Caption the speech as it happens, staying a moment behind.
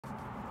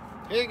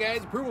Hey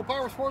guys,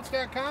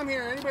 ApprovalPowersports.com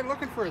here. Anybody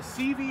looking for a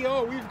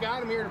CVO? We've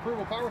got them here at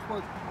Approval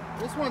Powersports.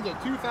 This one's a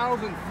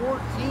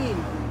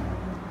 2014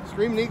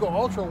 Screaming Eagle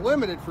Ultra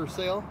Limited for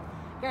sale.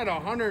 Got a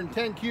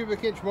 110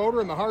 cubic inch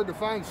motor in the hard to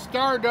find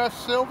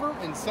Stardust Silver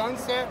and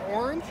Sunset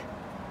Orange.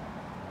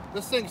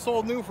 This thing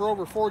sold new for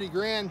over 40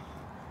 grand.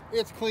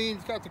 It's clean,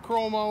 it's got the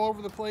chrome all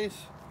over the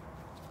place.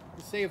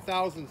 You save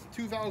thousands.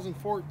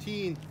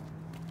 2014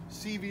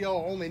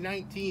 CVO, only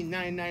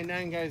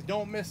 $19,999, guys.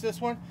 Don't miss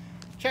this one.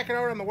 Check it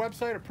out on the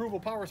website,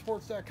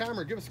 ApprovalPowersports.com,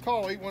 or give us a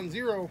call,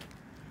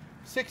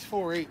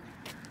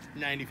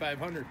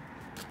 810-648-9500.